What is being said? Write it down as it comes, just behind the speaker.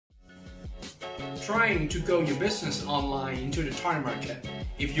trying to grow your business online into the Thai market,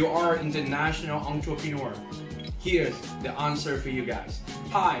 if you are an international entrepreneur, here's the answer for you guys.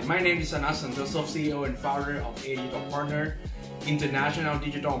 Hi, my name is Anas Santoso, CEO and founder of Digital Partner, international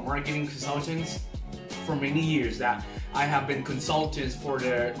digital marketing consultants. For many years that I have been consultants for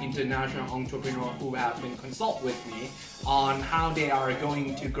the international entrepreneur who have been consult with me on how they are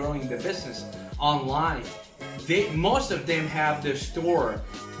going to growing the business online. Most of them have the store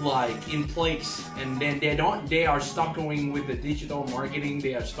like in place, and then they are struggling with the digital marketing,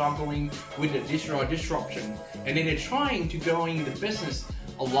 they are struggling with the digital disruption, and then they're trying to growing the business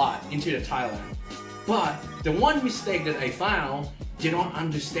a lot into the Thailand. But the one mistake that I found, they don't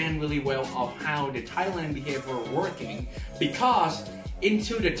understand really well of how the Thailand behavior working, because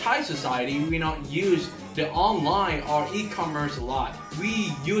into the Thai society we not use the online or e-commerce a lot.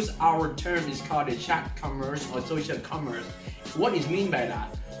 We use our term is called the chat commerce or social commerce. What is mean by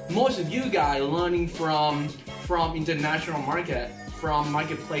that? Most of you guys learning from international market, from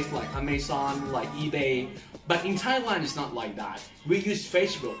marketplace like Amazon, like eBay, but in Thailand it's not like that. We use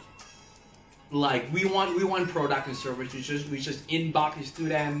Facebook. Like we want product and service, we just inbox it to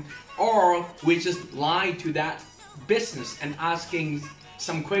them, or we just lie to that business and asking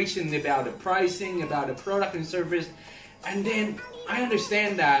some question about the pricing, about the product and service. And then I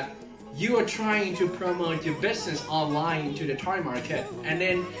understand that you are trying to promote your business online to the Thai market, and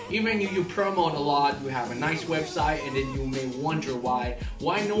then even if you promote a lot, you have a nice website, and then you may wonder why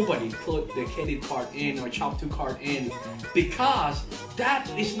nobody put the credit card in or shop to card in, because that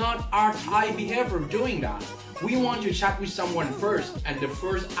is not our Thai behavior doing that. We want to chat with someone first, and the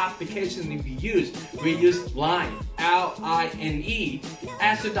first application we use Line, L-I-N-E.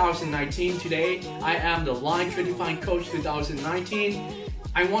 As 2019 today, I am the Line Certified Coach 2019.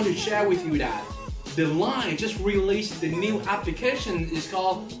 I want to share with you that the Line just released the new application. It's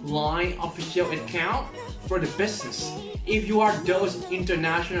called Line Official Account for the business. If you are those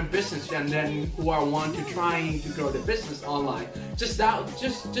international business and then who are want to trying to grow the business online, just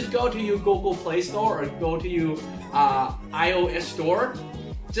go to your Google Play Store or go to your iOS store.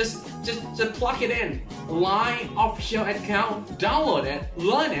 Just plug it in, Line Official Account, download it,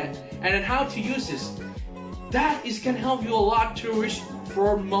 learn it, and then how to use this. That is can help you a lot to reach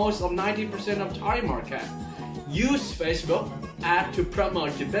for most of 90% of Thai market. Use Facebook ad to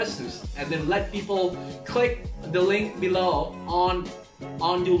promote your business, and then let people click the link below on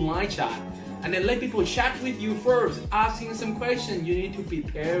your Line chat, and then let people chat with you first, asking some questions. You need to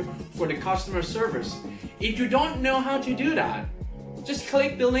prepare for the customer service. If you don't know how to do that, just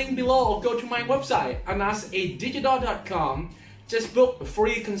click the link below or go to my website, anasadigital.com. Just book a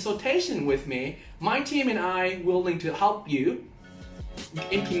free consultation with me. My team and I will willing to help you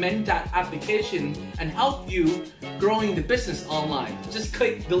implement that application and help you growing the business online. Just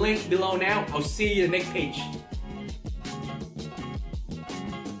click the link below now. I'll see you in the next page.